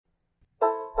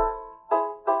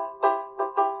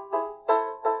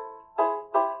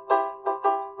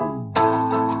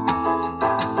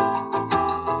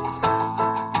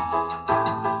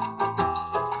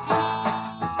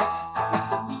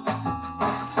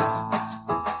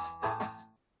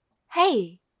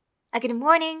Hey! A good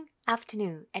morning,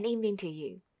 afternoon, and evening to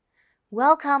you.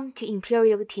 Welcome to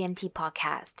Imperial TMT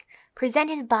Podcast,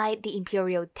 presented by the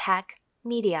Imperial Tech,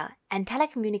 Media, and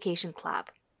Telecommunication Club,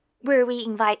 where we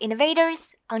invite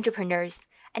innovators, entrepreneurs,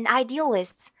 and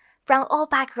idealists from all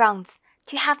backgrounds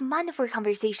to have mindful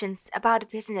conversations about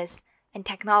business and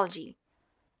technology.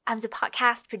 I'm the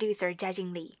podcast producer,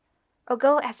 Jiajing Li, or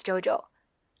go as Jojo.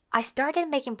 I started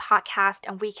making podcasts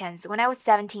on weekends when I was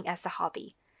 17 as a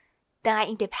hobby. Then I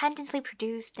independently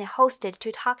produced and hosted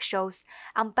 2 talk shows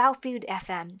on Belfield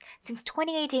FM since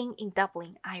 2018 in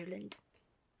Dublin, Ireland.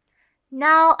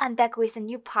 Now I'm back with a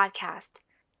new podcast.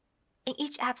 In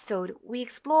each episode, we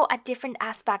explore a different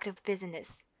aspect of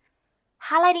business,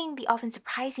 highlighting the often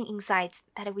surprising insights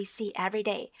that we see every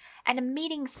day and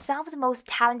meeting some of the most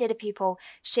talented people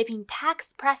shaping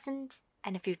tech's present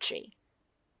and future.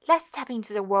 Let's tap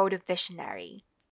into the world of visionary.